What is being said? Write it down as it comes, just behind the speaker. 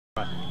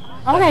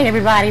Okay,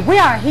 everybody, we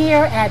are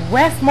here at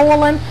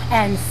Westmoreland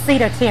and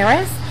Cedar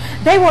Terrace.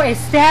 They were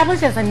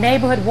established as a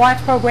neighborhood watch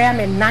program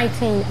in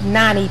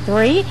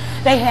 1993.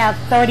 They have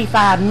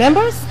 35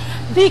 members.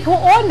 The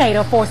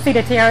coordinator for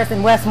Cedar Terrace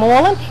in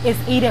Westmoreland is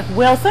Edith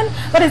Wilson.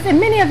 But as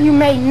many of you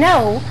may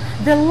know,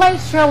 the late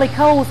Shirley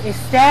Coles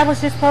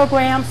established this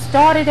program,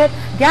 started it,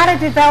 got it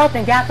developed,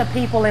 and got the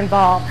people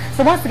involved.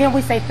 So once again,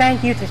 we say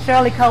thank you to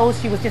Shirley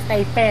Coles. She was just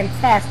a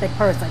fantastic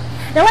person.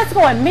 Now let's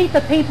go and meet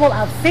the people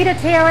of Cedar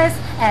Terrace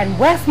and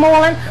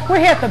Westmoreland. We're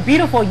here at the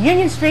beautiful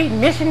Union Street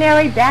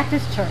Missionary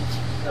Baptist Church.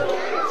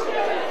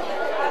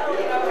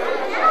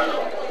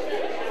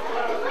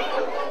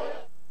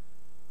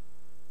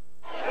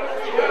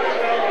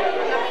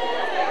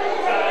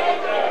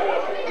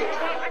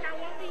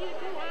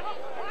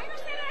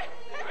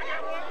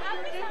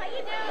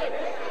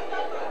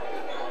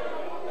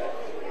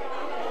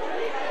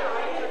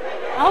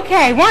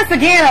 Okay, once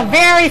again, a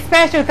very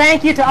special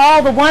thank you to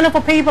all the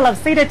wonderful people of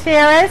Cedar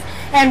Terrace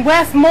and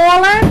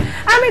Westmoreland.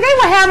 I mean, they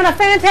were having a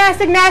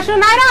fantastic National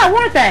Night Out,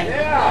 weren't they?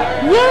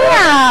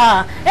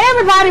 Yeah.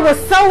 Everybody was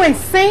so in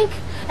sync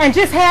and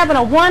just having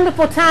a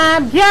wonderful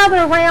time,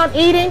 gathered around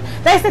eating.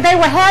 They said they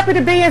were happy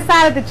to be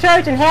inside of the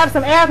church and have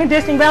some air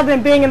conditioning rather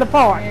than being in the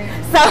park.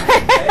 So,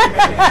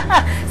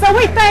 so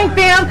we thank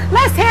them.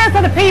 Let's hear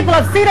from the people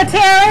of Cedar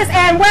Terrace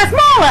and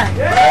Westmoreland.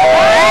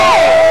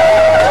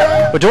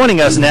 Well,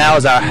 joining us now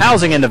is our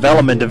Housing and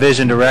Development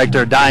Division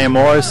Director, Diane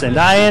Morris. And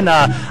Diane,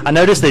 I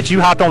noticed that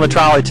you hopped on the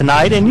trolley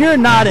tonight, and you're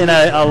not in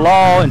a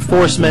law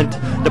enforcement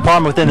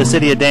department within the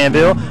city of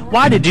Danville.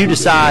 Why did you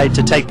decide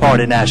to take part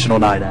in National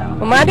Night Out?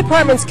 Well, my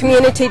department's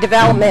community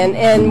development,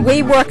 and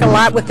we work a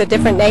lot with the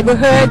different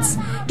neighborhoods,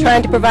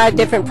 trying to provide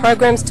different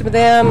programs to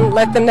them,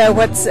 let them know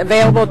what's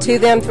available to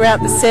them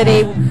throughout the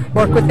city,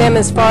 work with them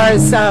as far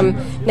as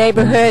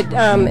neighborhood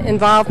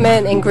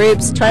involvement and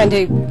groups, trying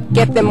to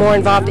get them more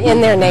involved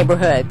in their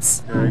neighborhoods.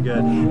 Very good.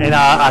 And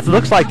it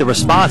looks like the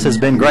response has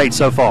been great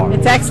so far.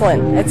 It's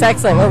excellent. It's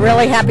excellent. We're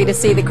really happy to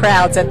see the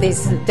crowds at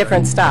these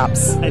different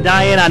stops. And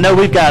Diane, I know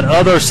we've got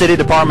other city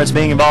departments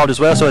being involved as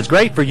well, so it's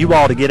great for you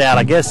all to get out,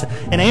 I guess,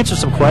 and answer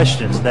some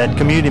questions that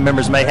community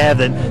members may have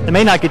that they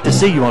may not get to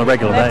see you on a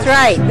regular basis.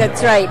 That's right.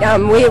 That's right.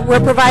 We're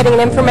providing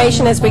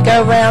information as we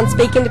go around,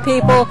 speaking to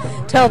people,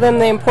 tell them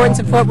the importance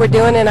of what we're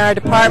doing in our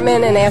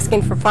department and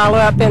asking for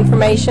follow-up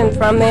information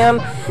from them.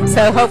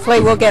 So hopefully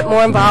we'll get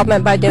more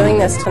involvement by doing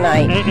this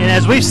tonight. And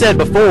as we've said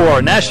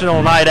before,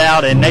 National Night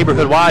Out and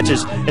Neighborhood Watch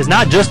is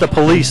not just a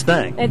police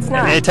thing. It's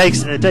not. It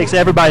takes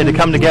everybody to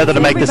come together to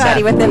make this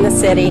happen. Everybody within the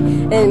city,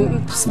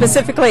 and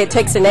specifically it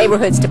takes the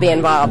neighborhoods to be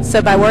involved.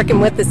 So by working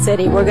with the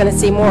city, we're going to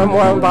see more and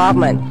more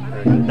involvement.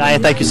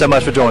 Diane, thank you so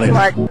much for joining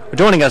us. Mark.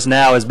 Joining us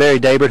now is Barry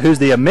Dabert, who's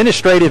the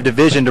Administrative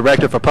Division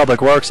Director for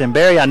Public Works. And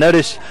Barry, I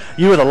noticed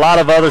you with a lot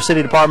of other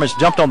city departments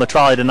jumped on the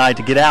trolley tonight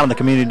to get out in the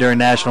community during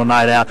National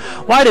Night Out.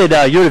 Why did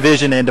your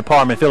division and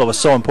department feel it was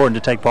so important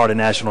to take part in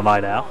National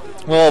Night Out?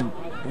 Well,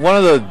 one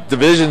of the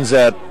divisions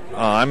that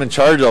I'm in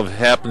charge of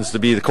happens to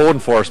be the code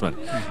enforcement.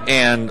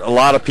 And a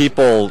lot of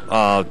people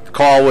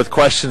call with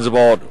questions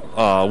about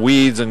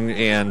weeds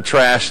and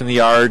trash in the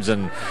yards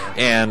and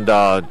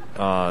the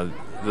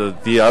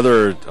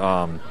other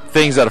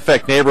things that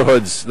affect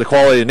neighborhoods, the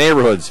quality of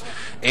neighborhoods.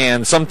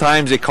 And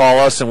sometimes they call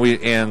us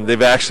and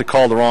they've actually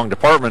called the wrong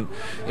department.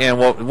 And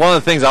one of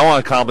the things I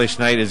want to accomplish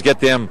tonight is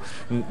get them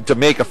to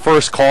make a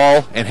first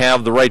call and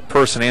have the right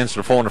person answer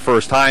the phone the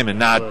first time and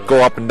not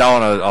go up and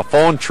down a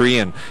phone tree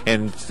and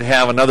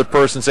have another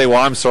person say,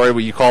 well, I'm sorry,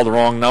 but you called the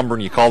wrong number,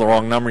 and you call the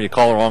wrong number, you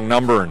call the wrong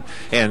number,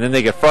 and then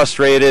they get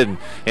frustrated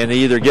and they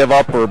either give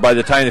up, or by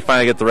the time they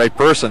finally get the right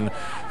person,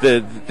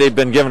 they've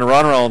been given a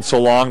runaround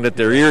so long that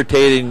they're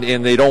irritated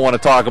and they don't want to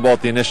talk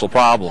about the initial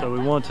problem. So we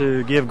want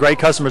to give great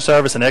customer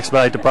service and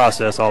expedite the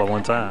process all at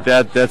one time.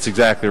 That's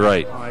exactly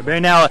right. All right, Barry.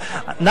 Now,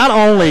 not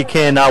only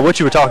can what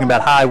you were talking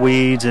about, high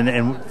weeds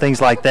and things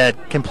like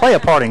that, can play a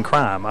part in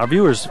crime. Our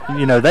viewers,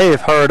 they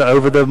have heard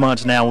over the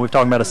months now when we've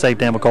talking about a Safe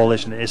Danville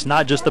Coalition, it's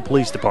not just the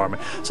police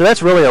department. So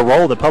that's really a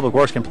role that Public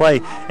Works can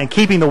play in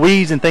keeping the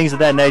weeds and things of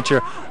that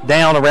nature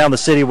down around the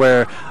city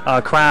where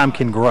crime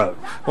can grow.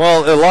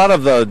 Well, a lot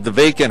of the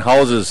vacant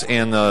houses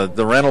and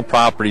the rental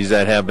properties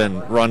that have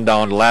been run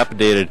down,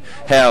 dilapidated,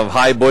 have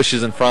high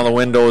bushes in front of the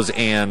windows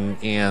and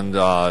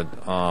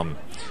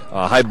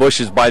high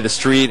bushes by the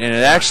street, and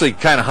it actually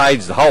kind of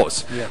hides the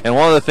house. Yeah. And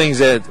one of the things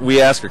that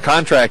we ask a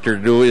contractor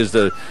to do is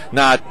to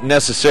not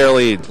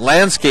necessarily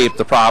landscape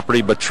the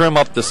property, but trim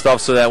up the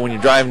stuff so that when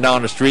you're driving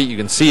down the street you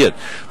can see it.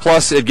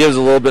 Plus it gives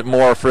a little bit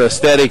more for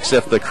aesthetics.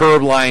 If the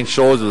curb line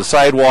shows or the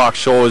sidewalk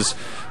shows,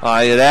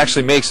 it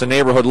actually makes the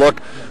neighborhood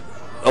look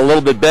a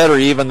little bit better,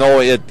 even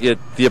though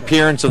the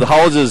appearance of the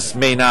houses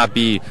may not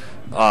be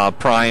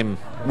prime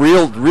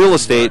real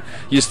estate.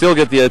 You still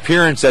get the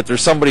appearance that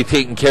there's somebody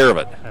taking care of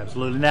it.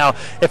 Absolutely. Now,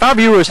 if our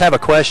viewers have a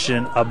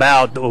question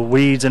about the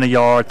weeds in a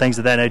yard, things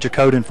of that nature,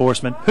 code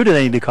enforcement, who do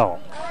they need to call?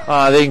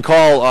 They can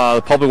call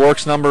the Public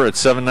Works number at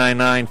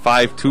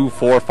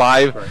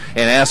 799-5245 and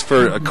ask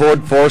for code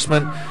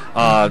enforcement.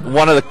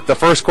 One of the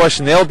first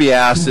question they'll be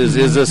asked is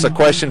this a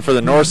question for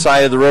the north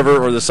side of the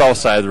river or the south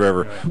side of the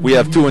river? We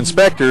have 2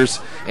 inspectors,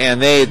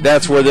 and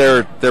that's where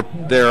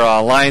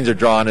their lines are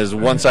drawn, is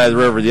one side of the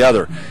river or the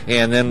other.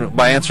 And then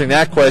by answering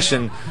that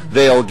question,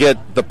 they'll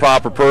get the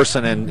proper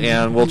person,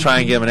 and we'll try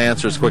and give them an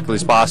answer as quickly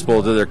as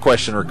possible to their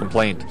question or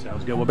complaint.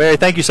 Sounds good. Well, Barry,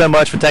 thank you so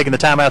much for taking the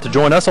time out to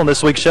join us on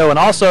this week's show, and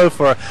also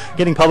for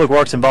getting Public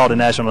Works involved in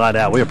National Night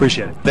Out. We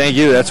appreciate it. Thank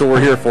you. That's what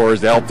we're here for,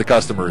 is to help the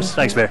customers.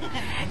 Thanks, Barry.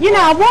 You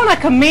know, I want to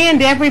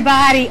commend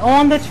everybody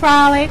on the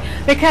trolley,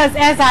 because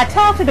as I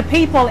talk to the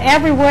people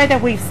everywhere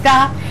that we've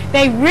stopped,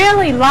 they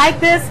really like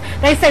this.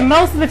 They say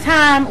most of the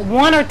time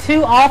 1 or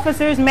 2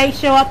 officers may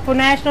show up for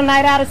National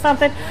Night Out or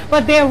something,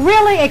 but they're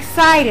really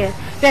excited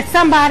that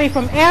somebody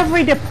from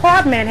every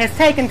department has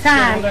taken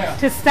time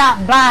to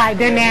stop by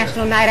their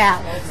National Night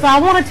Out. So I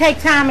want to take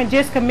time and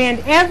just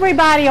commend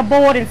everybody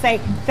aboard and say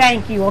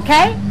thank you,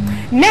 okay?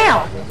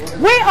 Now,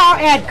 we are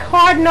at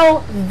Cardinal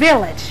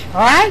Village,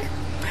 all right?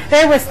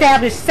 They were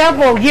established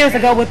several years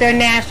ago with their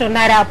National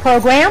Night Out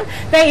program.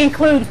 They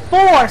include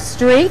 4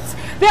 streets.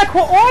 Their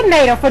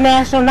coordinator for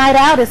National Night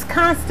Out is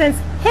Constance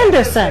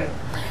Henderson.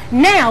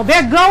 Now,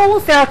 their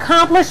goals, their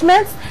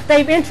accomplishments,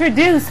 they've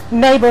introduced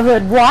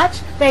Neighborhood Watch,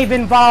 they've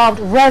involved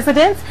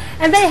residents,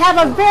 and they have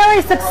a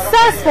very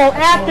successful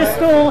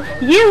after-school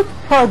youth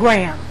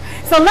program.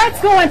 So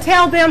let's go and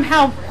tell them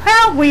how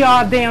proud we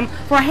are of them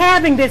for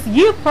having this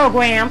youth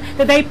program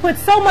that they put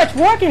so much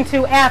work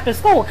into after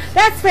school.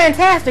 That's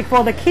fantastic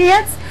for the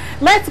kids.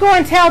 Let's go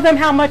and tell them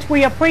how much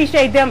we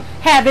appreciate them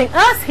having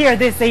us here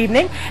this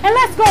evening. And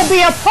let's go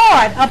be a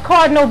part of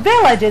Cardinal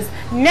Village's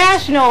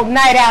National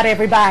Night Out,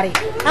 everybody.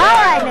 All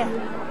right now.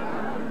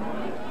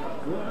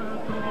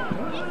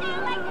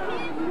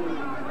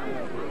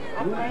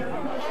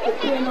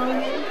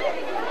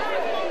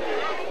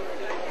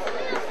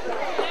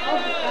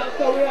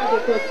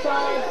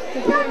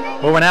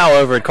 Well, we're now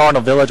over at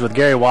Cardinal Village with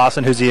Gary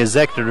Wasson, who's the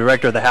Executive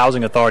Director of the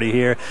Housing Authority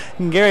here.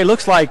 And Gary,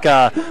 looks like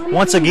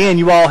once again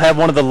you all have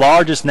one of the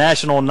largest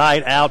National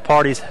Night Out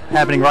parties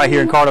happening right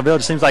here in Cardinal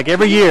Village. It seems like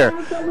every year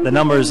the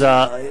numbers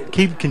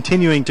keep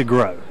continuing to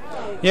grow.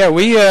 Yeah,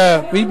 we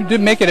do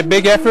make it a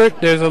big effort.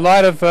 There's a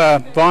lot of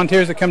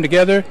volunteers that come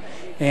together,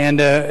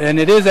 and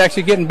it is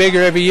actually getting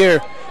bigger every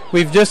year.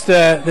 We've just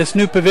this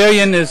new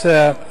pavilion is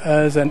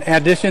an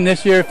addition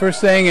this year, first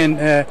thing,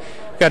 and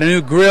got a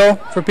new grill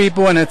for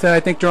people, and it's, I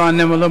think, drawing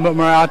them a little bit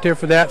more out there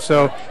for that.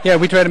 So, yeah,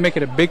 we try to make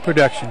it a big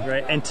production.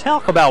 Right. And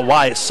talk about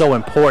why it's so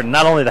important.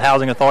 Not only the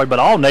Housing Authority, but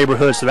all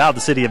neighborhoods throughout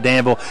the city of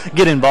Danville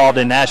get involved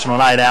in National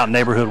Night Out and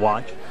Neighborhood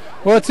Watch.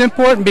 Well, it's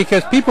important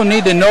because people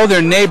need to know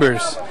their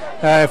neighbors.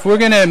 If we're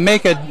going to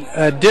make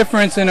a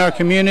difference in our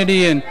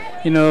community and,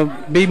 you know,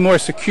 be more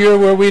secure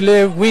where we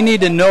live, we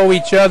need to know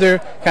each other,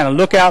 kind of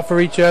look out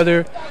for each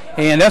other.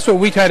 And that's what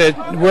we try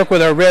to work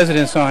with our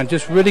residents on,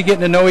 just really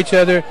getting to know each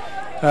other.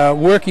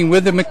 Working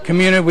with the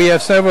community. We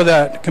have several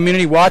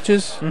community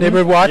watches,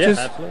 neighborhood watches,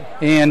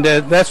 and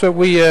that's what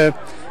we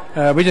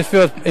just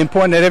feel it's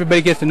important that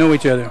everybody gets to know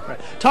each other. Right.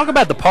 Talk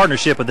about the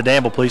partnership with the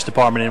Danville Police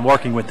Department and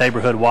working with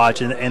Neighborhood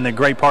Watch and the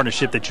great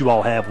partnership that you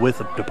all have with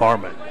the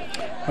department.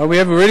 We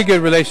have a really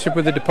good relationship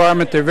with the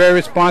department. They're very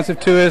responsive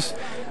to us,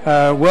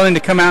 willing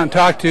to come out and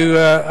talk to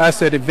us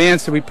at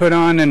events that we put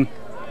on,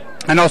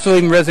 and also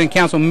even resident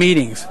council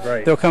meetings.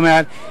 Right. They'll come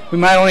out. We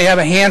might only have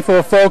a handful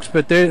of folks,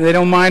 but they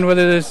don't mind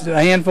whether there's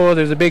a handful or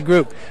there's a big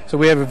group. So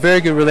we have a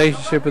very good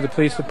relationship with the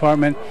police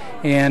department,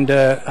 and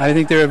I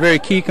think they're a very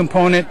key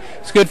component.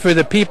 It's good for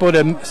the people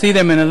to see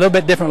them in a little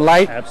bit different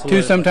light,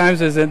 too, sometimes,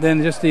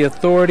 than just the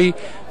authority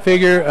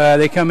figure.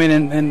 They come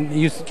in and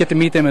you get to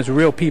meet them as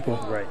real people.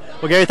 Right.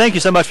 Well, Gary, thank you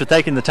so much for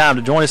taking the time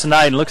to join us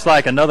tonight. It looks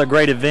like another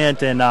great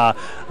event and a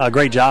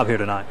great job here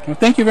tonight. Well,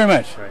 thank you very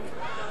much. Right.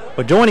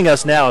 Well, joining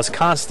us now is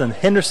Constance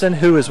Henderson,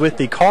 who is with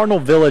the Cardinal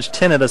Village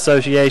Tenant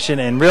Association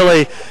and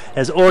really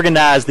has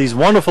organized these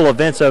wonderful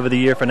events over the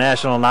year for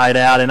National Night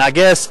Out. And I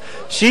guess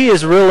she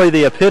is really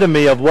the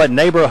epitome of what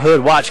Neighborhood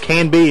Watch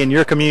can be in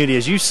your community.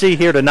 As you see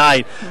here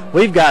tonight,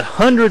 we've got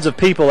hundreds of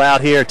people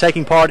out here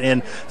taking part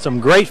in some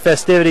great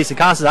festivities. And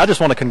Constance, I just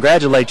want to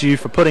congratulate you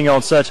for putting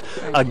on such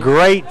a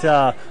great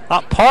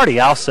party,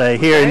 I'll say,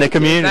 here in the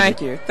community.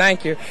 Thank you.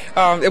 Thank you.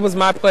 It was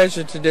my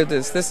pleasure to do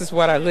this. This is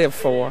what I live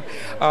for.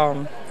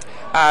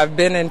 I've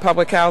been in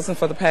public housing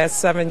for the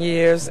past 7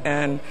 years,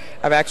 and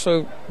I've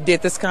actually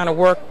did this kind of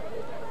work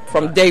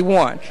from day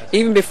one,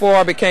 even before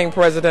I became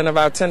president of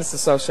our tenants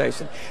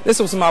association.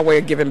 This was my way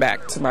of giving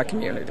back to my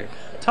community.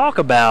 Talk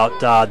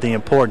about the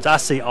importance. I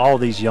see all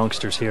these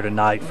youngsters here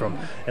tonight, from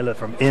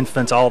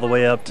infants all the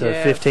way up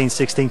to 15,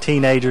 16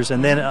 teenagers,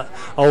 and then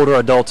older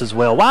adults as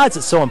well. Why is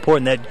it so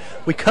important that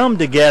we come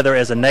together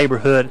as a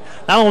neighborhood,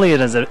 not only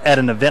at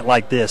an event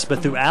like this,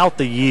 but throughout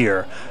the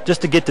year,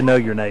 just to get to know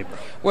your neighbor?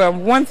 Well,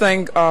 one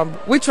thing,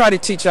 we try to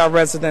teach our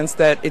residents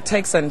that it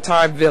takes an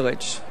entire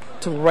village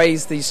to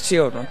raise these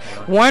children.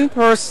 One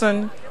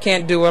person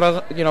can't do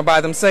it,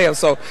 by themselves.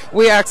 So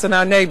we're asking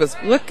our neighbors,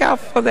 look out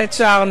for that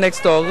child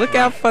next door. Look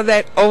out for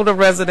that older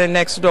resident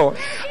next door.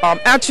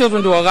 Our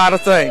children do a lot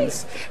of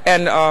things,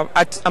 and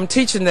I'm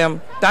teaching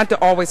them not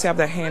to always have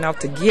their hand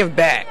out, to give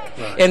back.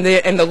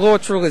 Right. And the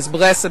Lord truly is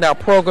blessing our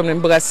program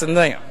and blessing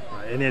them.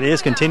 And it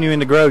is continuing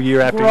to grow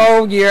year after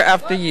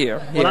year.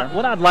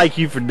 What I'd like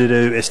you to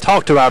do is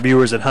talk to our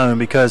viewers at home,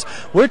 because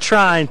we're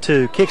trying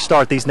to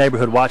kickstart these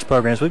neighborhood watch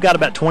programs. We've got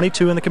about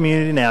 22 in the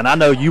community now, and I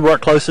know you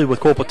work closely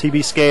with Corporal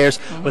T.B. Scares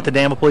with the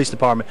Danville Police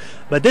Department,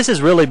 but this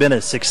has really been a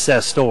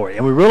success story,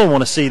 and we really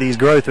want to see these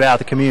grow throughout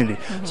the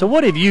community. So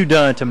what have you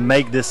done to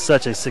make this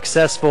such a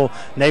successful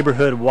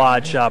neighborhood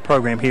watch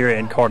program here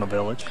in Cardinal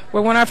Village?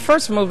 Well, when I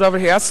first moved over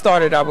here, I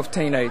started out with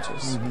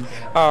teenagers.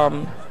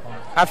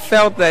 I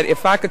felt that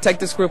if I could take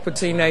this group of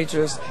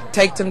teenagers,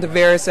 take them to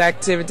various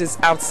activities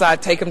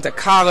outside, take them to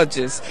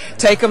colleges,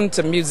 take them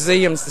to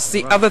museums to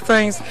see other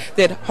things,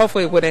 that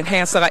hopefully would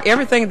enhance their life.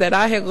 Everything that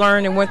I had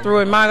learned and went through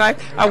in my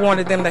life, I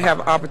wanted them to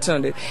have an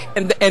opportunity.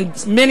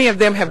 And many of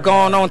them have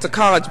gone on to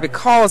college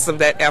because of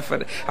that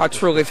effort, I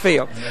truly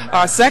feel.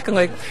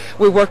 Secondly,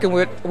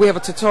 we have a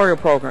tutorial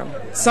program.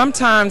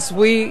 Sometimes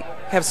we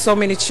have so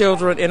many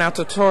children in our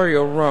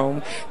tutorial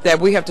room that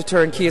we have to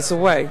turn kids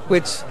away,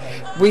 which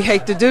we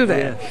hate to do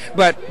that.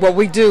 But what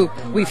we do,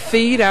 we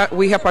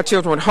help our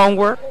children with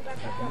homework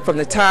from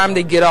the time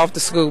they get off the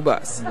school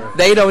bus.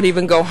 They don't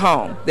even go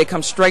home. They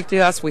come straight to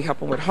us. We help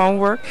them with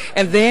homework.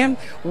 And then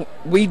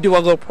we do a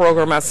little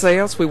program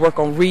ourselves. We work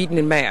on reading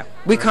and math.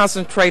 We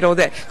concentrate on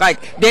that.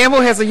 Like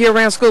Danville has a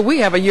year-round school. We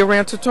have a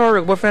year-round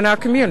tutorial within our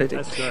community.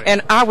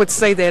 And I would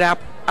say that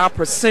our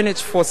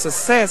percentage for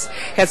success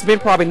has been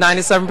probably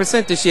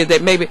 97% this year,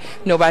 that maybe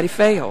nobody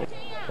failed.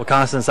 Well,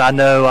 Constance, I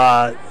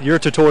know your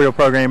tutorial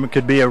program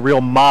could be a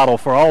real model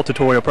for all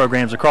tutorial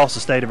programs across the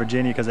state of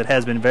Virginia, because it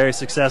has been very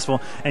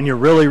successful, and you're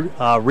really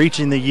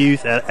reaching the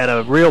youth at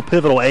a real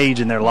pivotal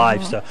age in their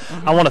life. So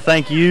I want to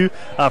thank you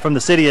from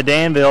the city of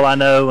Danville. I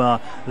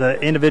know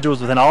the individuals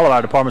within all of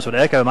our departments would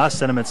echo my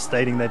sentiments,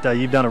 stating that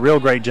you've done a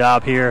real great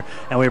job here,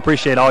 and we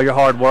appreciate all your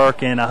hard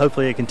work, and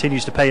hopefully it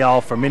continues to pay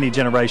off for many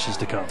generations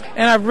to come.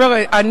 And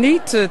I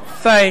need to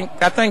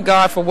thank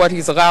God for what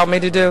He's allowed me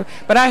to do,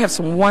 but I have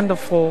some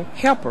wonderful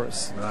helpers.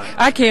 Right.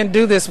 I can't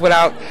do this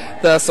without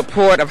the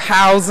support of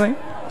housing,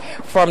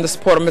 from the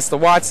support of Mr.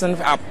 Watson,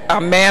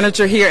 our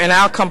manager here in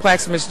our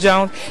complex, Ms.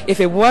 Jones.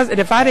 If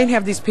I didn't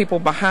have these people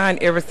behind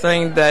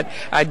everything that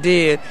I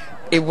did,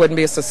 it wouldn't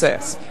be a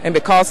success. And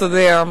because of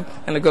them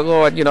and the good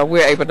Lord,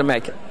 we're able to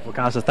make it. Well,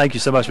 Constance, thank you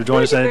so much for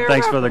joining us, and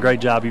thanks for the great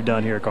job you've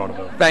done here at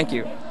Cardinal. Thank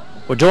you.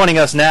 Well, joining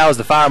us now is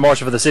the Fire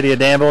Marshal for the City of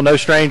Danville, no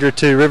stranger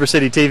to River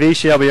City TV,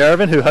 Shelby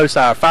Irvin, who hosts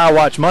our Fire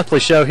Watch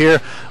monthly show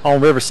here on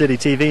River City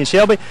TV. And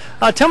Shelby,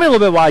 tell me a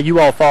little bit why you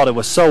all thought it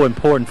was so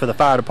important for the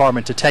fire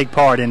department to take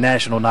part in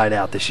National Night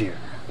Out this year.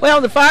 Well,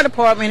 the fire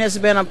department has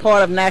been a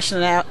part of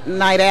National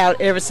Night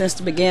Out ever since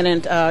the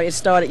beginning. It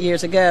started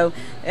years ago,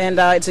 and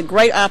it's a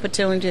great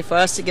opportunity for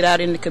us to get out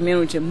in the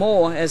community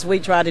more, as we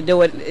try to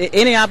do it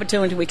any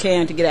opportunity we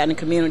can to get out in the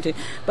community.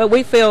 But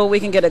we feel we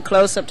can get a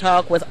close-up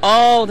talk with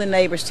all the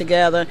neighbors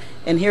together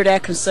and hear their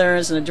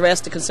concerns and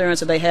address the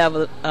concerns that they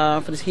have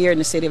for here in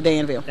the city of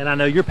Danville. And I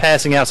know you're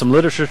passing out some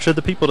literature to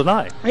the people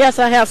tonight. Yes,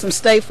 I have some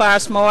Stay Fire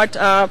Smart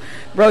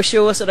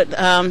brochures that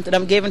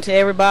I'm giving to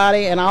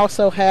everybody, and I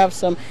also have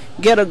some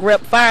Get a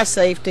Grip fire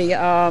safety,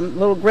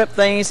 little grip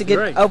things to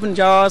get open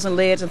jars and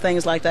lids and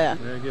things like that.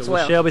 Very good.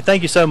 Well, Shelby,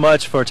 thank you so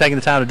much for taking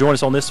the time to join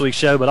us on this week's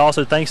show, but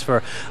also thanks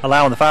for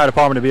allowing the fire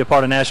department to be a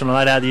part of National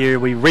Night Out of the Year.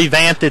 We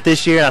revamped it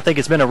this year, and I think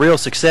it's been a real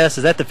success.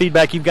 Is that the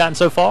feedback you've gotten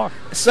so far?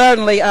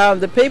 Certainly.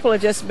 The people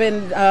have just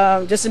been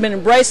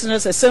embracing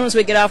us. As soon as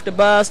we get off the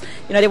bus,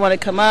 they want to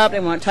come up, they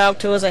want to talk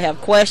to us, they have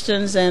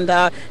questions, and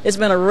it's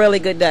been a really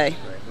good day.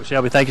 Well,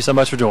 Shelby, thank you so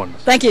much for joining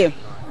us. Thank you.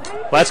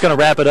 Well, that's going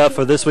to wrap it up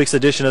for this week's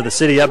edition of the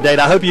City Update.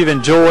 I hope you've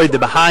enjoyed the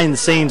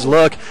behind-the-scenes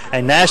look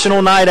at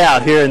National Night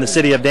Out here in the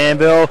city of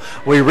Danville.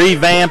 We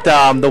revamped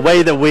the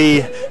way that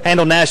we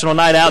handle National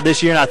Night Out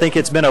this year, and I think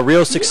it's been a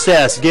real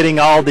success getting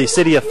all the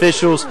city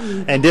officials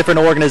and different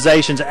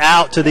organizations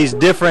out to these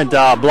different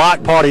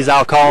block parties,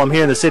 I'll call them,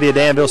 here in the city of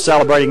Danville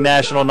celebrating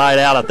National Night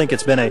Out. I think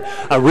it's been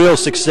a real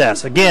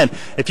success. Again,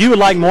 if you would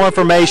like more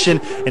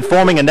information in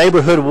forming a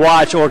neighborhood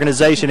watch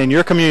organization in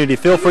your community,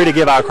 feel free to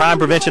give our crime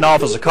prevention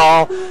office a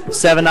call,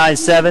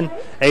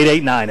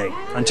 797-8898.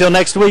 Until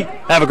next week,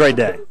 have a great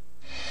day.